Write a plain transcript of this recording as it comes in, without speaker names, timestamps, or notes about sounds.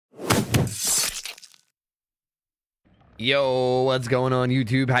Yo, what's going on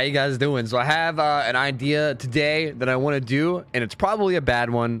YouTube? How you guys doing? So I have an idea today that I want to do, and it's probably a bad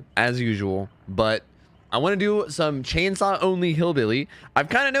one as usual, but I want to do some chainsaw only hillbilly. I've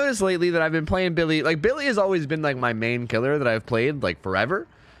kind of noticed lately that I've been playing Billy. Like, Billy has always been like my main killer that I've played like forever,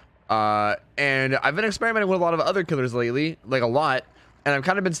 and I've been experimenting with a lot of other killers lately, like a lot, and I've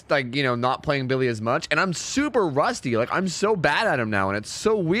kind of been like, you know, not playing Billy as much, and I'm super rusty. Like, I'm so bad at him now, and it's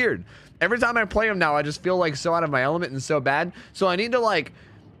so weird. Every time I play him now, I just feel like so out of my element and so bad. So I need to like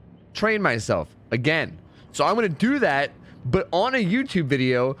train myself again. So I'm going to do that, but on a YouTube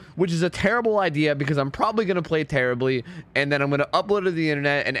video, which is a terrible idea because I'm probably going to play terribly. And then I'm going to upload it to the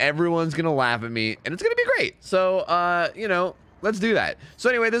internet and everyone's going to laugh at me and it's going to be great. So, you know, let's do that. So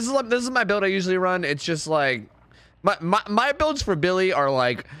anyway, this is my build I usually run. It's just like my builds for Billy are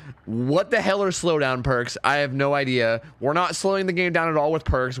like, what the hell are slowdown perks? I have no idea. We're not slowing the game down at all with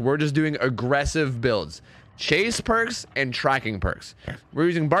perks. We're just doing aggressive builds. Chase perks and tracking perks. We're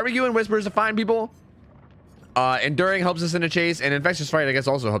using barbecue and whispers to find people. Enduring helps us in a chase, and infectious fright I guess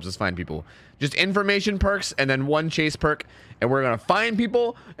also helps us find people. Just information perks and then one chase perk, and we're gonna find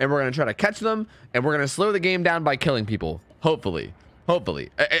people and we're gonna try to catch them, and we're gonna slow the game down by killing people. Hopefully.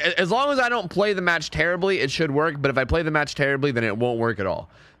 As long as I don't play the match terribly, it should work. But if I play the match terribly, then it won't work at all.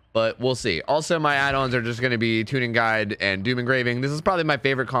 But we'll see. Also, my add-ons are just going to be tuning guide and doom engraving. This is probably my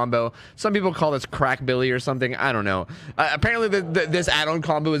favorite combo. Some people call this crack Billy or something. I don't know. Apparently this add-on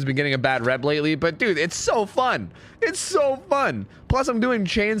combo has been getting a bad rep lately, but dude, it's so fun. It's so fun. Plus I'm doing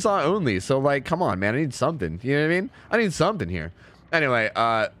chainsaw only, so like, come on, man, I need something. You know what I mean? I need something here. Anyway,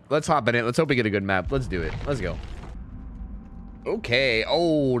 let's hop in it. Let's hope we get a good map. Let's do it. Let's go. Okay.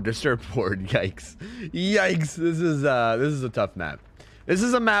 Oh, disturbed board. Yikes. This is a tough map. This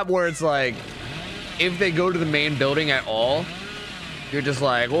is a map where it's like, if they go to the main building at all, you're just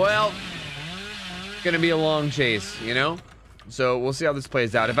like, well, it's gonna be a long chase, you know? So we'll see how this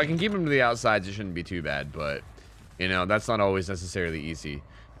plays out. If I can keep them to the outsides, it shouldn't be too bad, but you know, that's not always necessarily easy.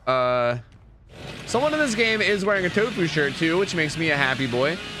 Someone in this game is wearing a tofu shirt too, which makes me a happy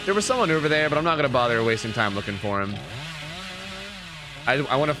boy. There was someone over there, but I'm not gonna bother wasting time looking for him.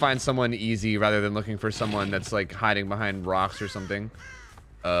 I want to find someone easy rather than looking for someone that's like hiding behind rocks or something.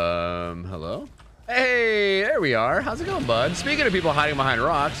 Hello? Hey, there we are. How's it going, bud? Speaking of people hiding behind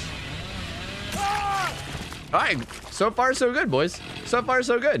rocks. All right, so far so good, boys. So far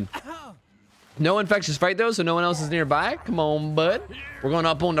so good. No infectious fight though, so no one else is nearby. Come on, bud. We're going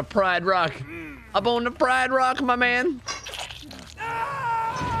up on the Pride Rock. Up on the Pride Rock, my man.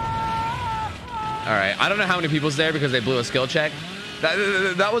 All right, I don't know how many people's there because they blew a skill check.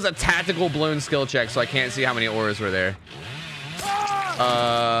 That was a tactical blown skill check, so I can't see how many auras were there.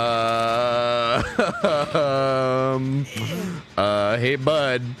 Hey,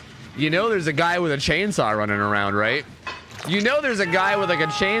 bud. You know there's a guy with a chainsaw running around, right? You know there's a guy with like a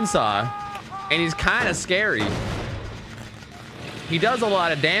chainsaw, and he's kind of scary. He does a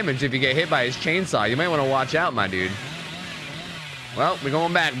lot of damage if you get hit by his chainsaw. You might want to watch out, my dude. Well, we're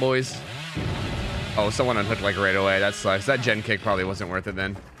going back, boys. Oh, someone unhooked like right away. That sucks. That gen kick probably wasn't worth it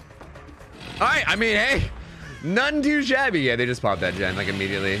then. All right, I mean, hey, none too shabby. Yeah, they just popped that gen like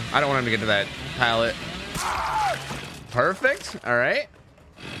immediately. I don't want him to get to that pallet. Perfect. All right.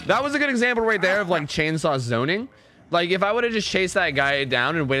 That was a good example right there of like chainsaw zoning. Like if I would have just chased that guy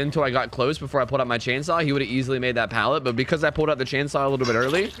down and waited until I got close before I pulled out my chainsaw, he would have easily made that pallet. But because I pulled out the chainsaw a little bit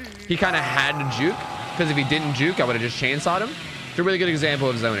early, he kind of had to juke. Because if he didn't juke, I would have just chainsawed him. It's a really good example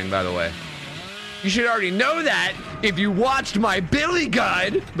of zoning, by the way. You should already know that if you watched my Billy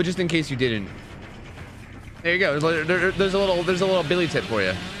guide, but just in case you didn't. There you go. There's a little Billy tip for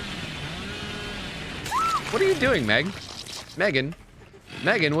you. What are you doing, Megan,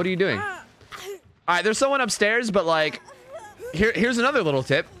 what are you doing? All right, there's someone upstairs, but like, here's another little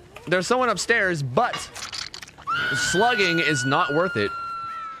tip. There's someone upstairs, but slugging is not worth it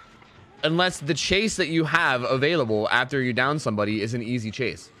unless the chase that you have available after you down somebody is an easy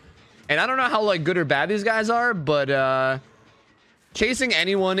chase. And I don't know how like good or bad these guys are, but chasing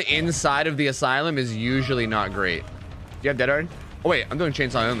anyone inside of the asylum is usually not great. Do you have dead hard? Oh wait, I'm doing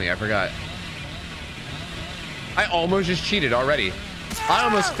chainsaw only. I forgot. I almost just cheated already. I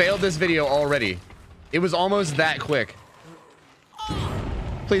almost failed this video already. It was almost that quick.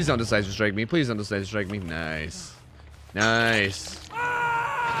 Please don't decisive strike me. Please don't decisive strike me. Nice. Nice. All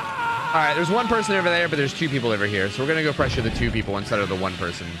right, there's one person over there, but there's two people over here. So we're gonna go pressure the two people instead of the one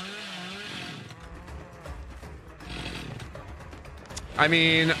person. I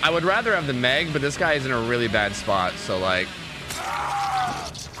mean, I would rather have the Meg, but this guy is in a really bad spot. So like,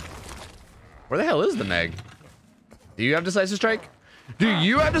 where the hell is the Meg? Do you have decisive strike? Do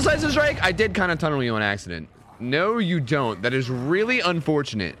you have decisive strike? I did kind of tunnel you on accident. No, you don't. That is really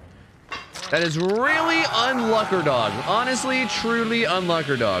unfortunate. That is really unlucker dog. Honestly, truly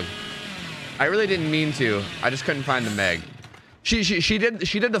unlucker dog. I really didn't mean to. I just couldn't find the Meg. She did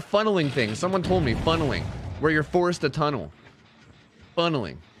the funneling thing. Someone told me funneling, where you're forced to tunnel.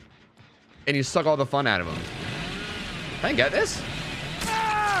 Funneling. And you suck all the fun out of them. Can I get this?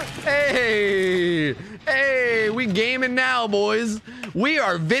 Hey, hey, we gaming now, boys. We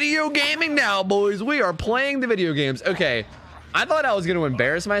are video gaming now, boys. We are playing the video games. Okay, I thought I was going to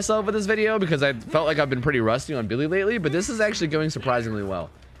embarrass myself with this video because I felt like I've been pretty rusty on Billy lately, but this is actually going surprisingly well.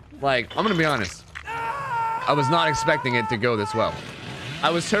 Like, I'm going to be honest. I was not expecting it to go this well.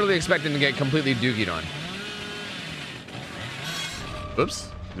 I was totally expecting to get completely dookied on. Oops,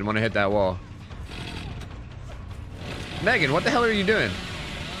 didn't want to hit that wall. Megan, what the hell are you doing?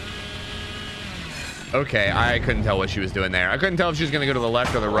 Okay, I couldn't tell what she was doing there. I couldn't tell if she was going to go to the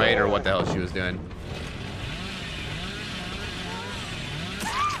left or the right or what the hell she was doing.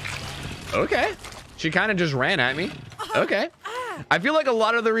 Okay. She kind of just ran at me. Okay. I feel like a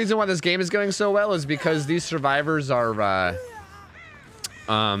lot of the reason why this game is going so well is because these survivors are, I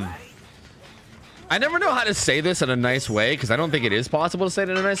never know how to say this in a nice way because I don't think it is possible to say it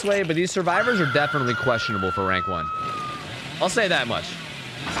in a nice way, but these survivors are definitely questionable for rank 1. I'll say that much.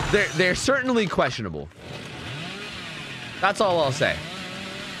 They're certainly questionable. That's all I'll say.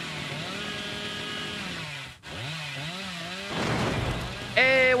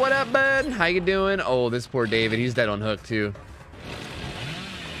 Hey, what up, bud? How you doing? Oh, this poor David. He's dead on hook, too.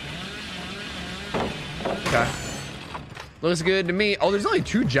 Okay. Looks good to me. Oh, there's only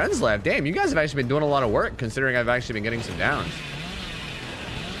 2 gens left. Damn, you guys have actually been doing a lot of work, considering I've actually been getting some downs.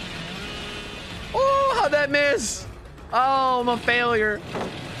 Oh, how'd that miss? Oh, I'm a failure.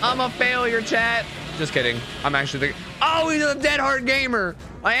 I'm a failure, chat. Just kidding. I'm actually the... Oh, he's a dead hard gamer.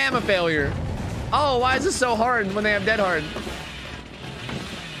 I am a failure. Oh, why is this so hard when they have dead hard?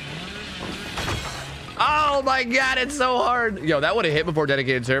 Oh my god, it's so hard. Yo, that would have hit before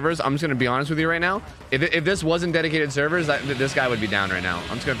dedicated servers. I'm just gonna be honest with you right now. If this wasn't dedicated servers, this guy would be down right now.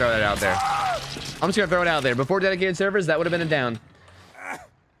 I'm just gonna throw that out there. I'm just gonna throw it out there. Before dedicated servers, that would have been a down.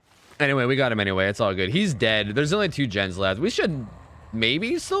 Anyway, we got him anyway. It's all good. He's dead. There's only 2 gens left. We should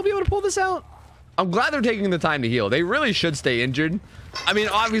maybe still be able to pull this out. I'm glad they're taking the time to heal. They really should stay injured. I mean,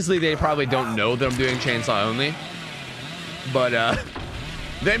 obviously they probably don't know that I'm doing chainsaw only, but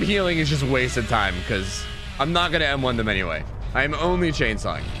them healing is just wasted time because I'm not gonna M1 them anyway. I'm only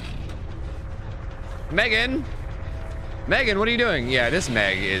chainsawing. Megan, what are you doing? Yeah, this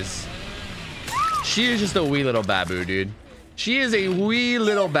Meg is... She is just a wee little babu, dude. She is a wee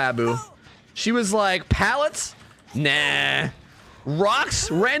little babu. She was like, pallets? Nah. Rocks?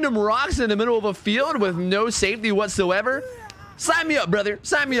 Random rocks in the middle of a field with no safety whatsoever? Sign me up, brother.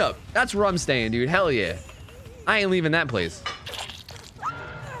 Sign me up. That's where I'm staying, dude. Hell yeah. I ain't leaving that place.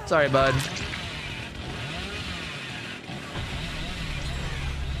 Sorry, bud.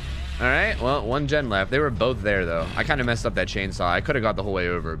 All right, well, 1 gen left. They were both there, though. I kind of messed up that chainsaw. I could have got the whole way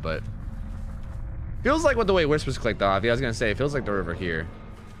over, but... Feels like with the way Whispers clicked off. Yeah, I was going to say, it feels like they're over here.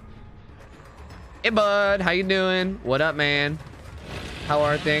 Hey, bud. How you doing? What up, man? How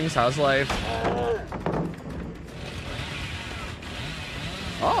are things? How's life?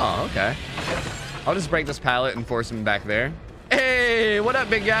 Oh, okay. I'll just break this pallet and force him back there. Hey, what up,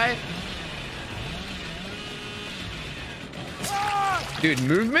 big guy? Dude,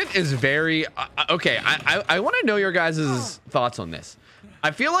 movement is very... okay, I want to know your guys' thoughts on this. I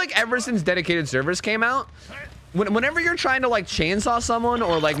feel like ever since dedicated servers came out, whenever you're trying to like chainsaw someone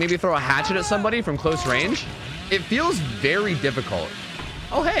or like maybe throw a hatchet at somebody from close range, it feels very difficult.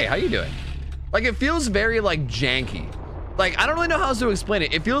 Oh, hey, how you doing? Like, it feels very like janky. Like, I don't really know how else to explain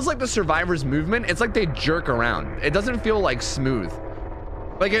it. It feels like the survivor's movement, it's like they jerk around. It doesn't feel like smooth.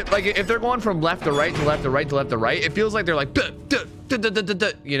 Like if they're going from left to right to left to right to left to right, it feels like they're like, duh, duh, duh, duh, duh, duh,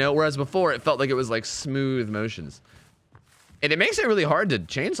 duh, you know, whereas before it felt like it was like smooth motions. And it makes it really hard to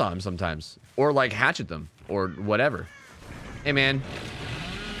chainsaw them sometimes, or like hatchet them, or whatever. Hey, man.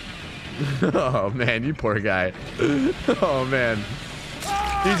 Oh, man, you poor guy. Oh, man.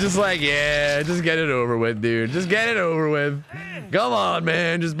 He's just like, yeah, just get it over with, dude. Just get it over with. Come on,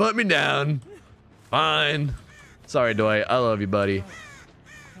 man. Just put me down. Fine. Sorry, Doy. I love you, buddy.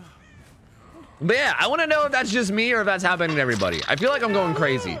 But yeah, I want to know if that's just me or if that's happening to everybody. I feel like I'm going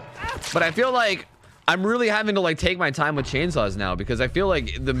crazy, but I feel like I'm really having to like take my time with chainsaws now because I feel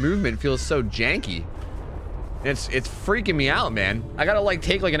like the movement feels so janky. It's freaking me out, man. I gotta like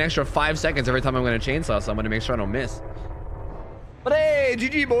take like an extra 5 seconds every time I'm gonna chainsaw someone to make sure I don't miss. But hey,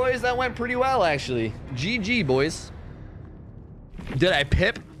 GG boys, that went pretty well actually. GG boys. Did I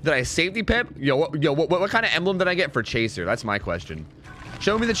pip? Did I safety pip? What kind of emblem did I get for chaser? That's my question.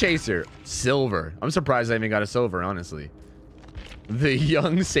 Show me the chaser. Silver. I'm surprised I even got a silver, honestly. The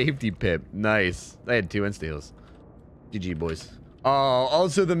young safety pip. Nice. I had 2 insta-heals. GG, boys. Oh,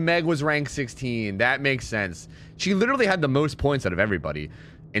 also the Meg was rank 16. That makes sense. She literally had the most points out of everybody.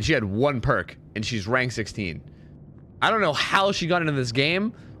 And she had 1 perk. And she's rank 16. I don't know how she got into this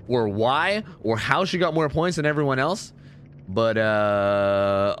game. Or why. Or how she got more points than everyone else. But,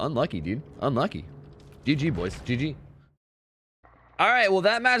 unlucky, dude. Unlucky. GG, boys. GG. All right, well,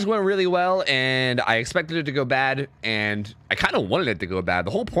 that match went really well, and I expected it to go bad, and I kind of wanted it to go bad.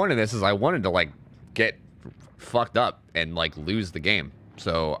 The whole point of this is I wanted to, like, get fucked up and, like, lose the game.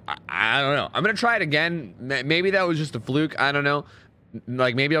 So, I don't know. I'm going to try it again. Maybe that was just a fluke. I don't know.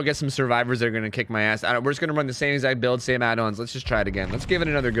 Like, maybe I'll get some survivors that are going to kick my ass. We're just going to run the same exact build, same add-ons. Let's just try it again. Let's give it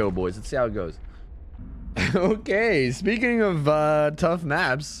another go, boys. Let's see how it goes. Okay, speaking of tough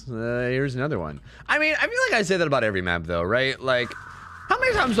maps, here's another one. I mean, I feel like I say that about every map, though, right? Like, how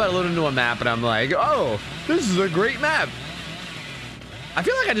many times do I load into a map and I'm like, oh, this is a great map? I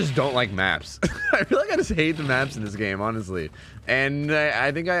feel like I just don't like maps. I feel like I just hate the maps in this game, honestly. And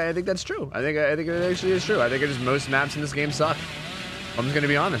I think that's true. I think it actually is true. I think most maps in this game suck. I'm just gonna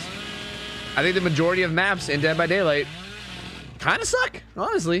be honest. I think the majority of maps in Dead by Daylight kind of suck,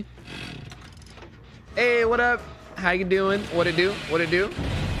 honestly. Hey, what up? How you doing? What it do? What it do?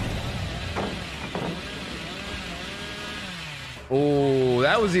 Oh,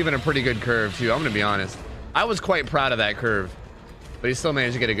 that was even a pretty good curve too. I'm gonna be honest. I was quite proud of that curve, but he still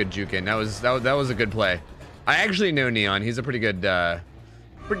managed to get a good juke in. That was a good play. I actually know Neon. He's a pretty good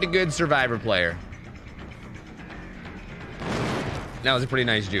survivor player. That was a pretty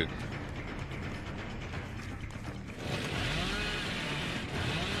nice juke.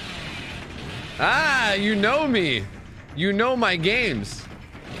 Ah, you know me. You know my games.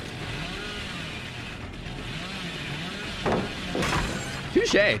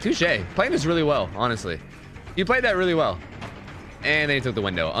 Touche, touche. Playing this really well, honestly. You played that really well. And then he took the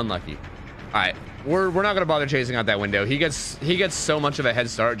window. Unlucky. All right, we're not gonna bother chasing out that window. He gets so much of a head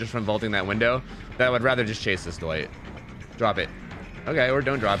start just from vaulting that window that I would rather just chase this Dwight. Drop it. Okay, or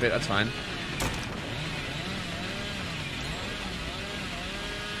don't drop it. That's fine.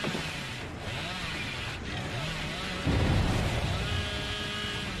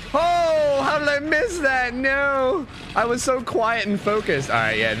 Oh, how did I miss that? No, I was so quiet and focused. All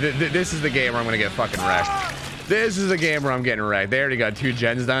right, yeah, this is the game where I'm gonna get fucking wrecked. This is a game where I'm getting wrecked. They already got 2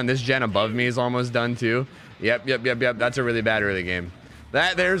 gens done. This gen above me is almost done too. Yep. That's a really bad early game.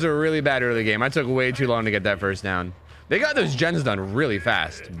 There's a really bad early game. I took way too long to get that first down. They got those gens done really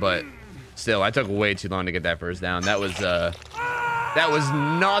fast, but still, I took way too long to get that first down. That was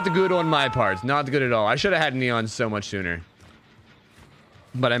not good on my part. Not good at all. I should have had Neon so much sooner.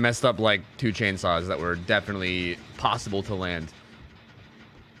 But I messed up like 2 chainsaws that were definitely possible to land.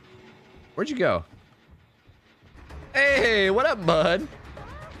 Where'd you go? Hey, what up, bud?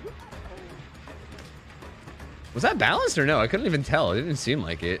 Was that balanced or no? I couldn't even tell. It didn't seem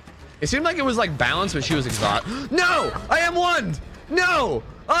like it. It seemed like it was like balanced, but she was exhausted. No, I am one. No.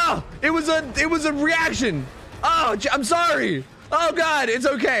 Oh, it was a reaction. Oh, I'm sorry. Oh God, it's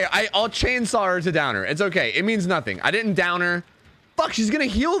okay. I'll chainsaw her to down her. It's okay. It means nothing. I didn't down her. Fuck, she's gonna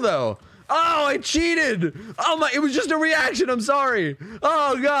heal though. Oh, I cheated. Oh my, it was just a reaction. I'm sorry.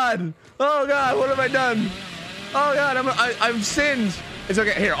 Oh God. Oh God, what have I done? Oh God, I've sinned. It's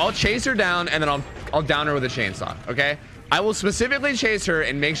okay. Here, I'll chase her down and then I'll down her with a chainsaw. Okay. I will specifically chase her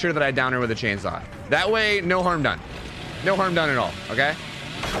and make sure that I down her with a chainsaw. That way, no harm done. No harm done at all, okay?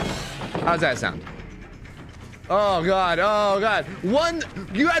 How's that sound? Oh God, oh God.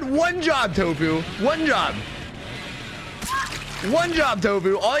 You had 1 job, Tofu. 1 job. 1 job,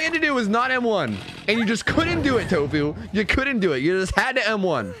 Tofu. All you had to do was not M1. And you just couldn't do it, Tofu. You couldn't do it. You just had to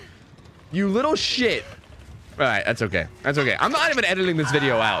M1. You little shit. All right, that's okay. That's okay. I'm not even editing this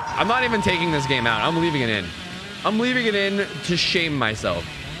video out. I'm not even taking this game out. I'm leaving it in. I'm leaving it in to shame myself.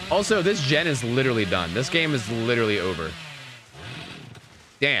 Also, this gen is literally done. This game is literally over.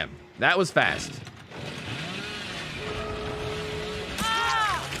 Damn, that was fast.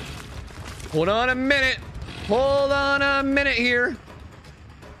 Hold on a minute. Hold on a minute here.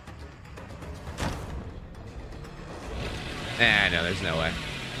 No, there's no way.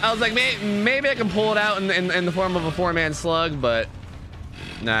 I was like, maybe I can pull it out in the form of a 4-man slug, but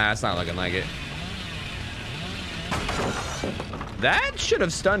nah, it's not looking like it. That should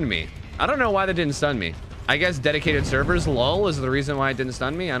have stunned me. I don't know why that didn't stun me. I guess dedicated servers, lol, is the reason why it didn't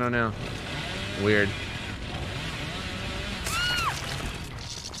stun me. I don't know. Weird.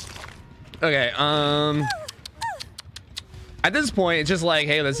 Okay, At this point, it's just like,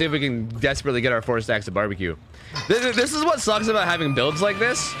 hey, let's see if we can desperately get our 4 stacks of barbecue. This is what sucks about having builds like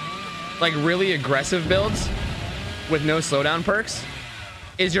this, like really aggressive builds with no slowdown perks,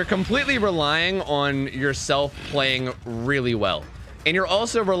 is you're completely relying on yourself playing really well. And you're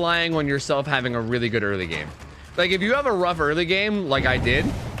also relying on yourself having a really good early game. Like if you have a rough early game like I did,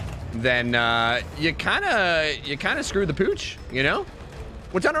 then you kind of screwed the pooch, you know?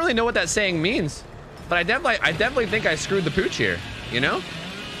 Which I don't really know what that saying means. But I definitely think I screwed the pooch here, you know?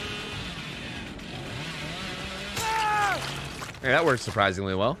 Yeah, that works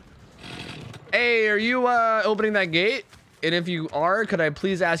surprisingly well. Hey, are you opening that gate? And if you are, could I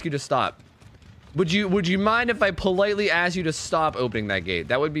please ask you to stop? Would you mind if I politely ask you to stop opening that gate?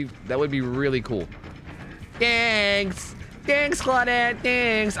 That would be really cool. Thanks. Thanks, Claudette.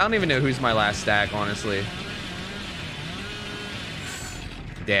 Thanks. I don't even know who's my last stack, honestly.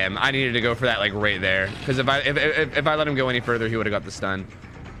 Damn, I needed to go for that like right there, because if I let him go any further, he would have got the stun.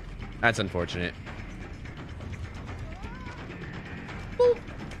 That's unfortunate. Boop.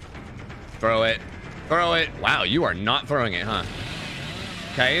 Throw it, throw it. Wow, you are not throwing it, huh?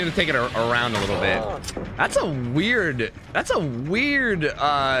 Okay, I need to take it around a little bit. That's a weird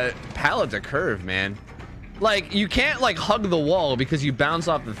pallet to curve, man. Like you can't like hug the wall because you bounce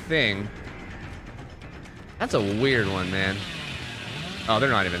off the thing. That's a weird one, man. Oh, they're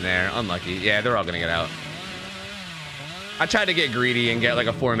not even there. Unlucky. Yeah, they're all gonna get out. I tried to get greedy and get like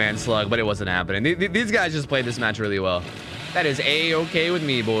a 4-man slug, but it wasn't happening. These guys just played this match really well. That is A-okay with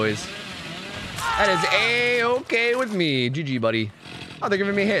me, boys. That is A-okay with me. GG, buddy. Oh, they're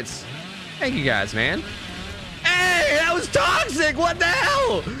giving me hits. Thank you guys, man. Hey, that was toxic. What the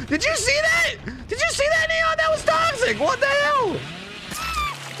hell? Did you see that? Did you see that, Neon? That was toxic. What the hell?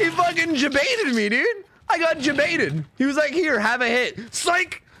 He fucking jebaited me, dude. I got jebaited. He was like, here, have a hit.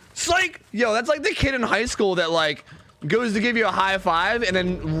 Psych! Psych! Yo, that's like the kid in high school that like goes to give you a high five, and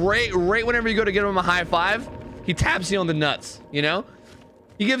then right whenever you go to give him a high five, he taps you on the nuts, you know?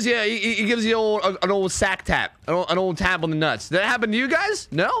 He gives you an old sack tap, an old tap on the nuts. Did that happen to you guys?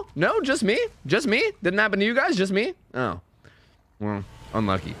 No? No? Just me? Just me? Didn't happen to you guys? Just me? Oh. Well,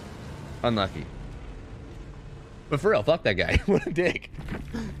 unlucky. Unlucky. But for real, fuck that guy. What a dick.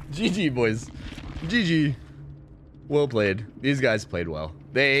 GG, boys. GG. Well played. These guys played well.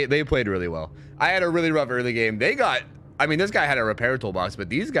 They played really well. I had a really rough early game. They got, I mean, this guy had a repair toolbox, but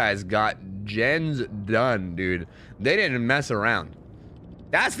these guys got gens done, dude. They didn't mess around.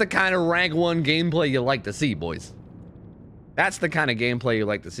 That's the kind of rank 1 gameplay you like to see, boys. That's the kind of gameplay you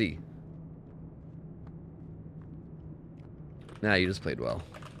like to see. Nah, you just played well.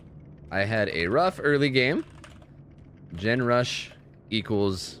 I had a rough early game. Gen rush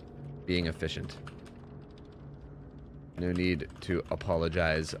equals being efficient. No need to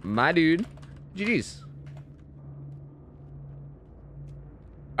apologize, my dude. GG's.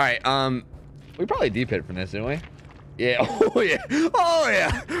 All right, we probably deep hit from this, didn't we? Yeah. Oh yeah. Oh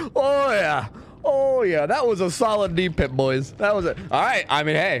yeah. Oh yeah. Oh yeah. That was a solid deep hit, boys. That was it. All right. I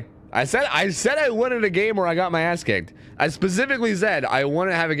mean, hey, I said I wanted a game where I got my ass kicked. I specifically said I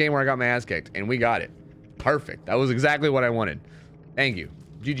wanted to have a game where I got my ass kicked, and we got it. Perfect. That was exactly what I wanted. Thank you.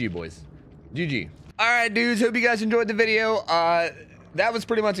 GG, boys. GG. All right, dudes. Hope you guys enjoyed the video. That was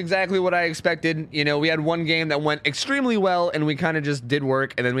pretty much exactly what I expected. You know, we had one game that went extremely well, and we kind of just did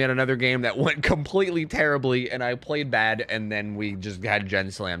work, and then we had another game that went completely terribly, and I played bad, and then we just had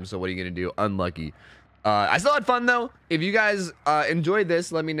gen slam. So what are you gonna do? Unlucky. I still had fun though. If you guys enjoyed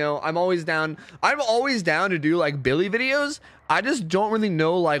this, let me know. I'm always down to do like Billy videos. I just don't really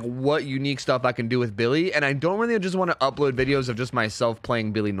know like what unique stuff I can do with Billy, and I don't really just want to upload videos of just myself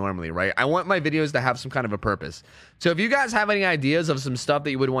playing Billy normally, right? I want my videos to have some kind of a purpose. So if you guys have any ideas of some stuff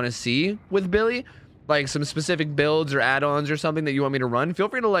that you would want to see with Billy, like some specific builds or add-ons or something that you want me to run, feel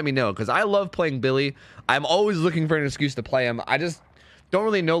free to let me know, because I love playing Billy. I'm always looking for an excuse to play him. I just don't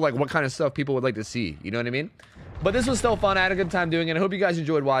really know like what kind of stuff people would like to see, you know what I mean? But this was still fun. I had a good time doing it. I hope you guys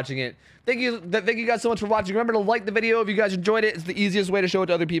enjoyed watching it. Thank you guys so much for watching. Remember to like the video if you guys enjoyed it. It's the easiest way to show it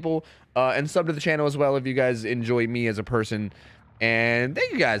to other people. And sub to the channel as well if you guys enjoy me as a person. And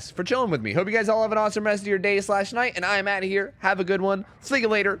thank you guys for chilling with me. Hope you guys all have an awesome rest of your day / night. And I am out of here. Have a good one. See you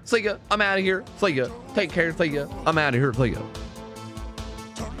later. See ya. I'm out of here. See ya. Take care. See ya. I'm out of here. See ya.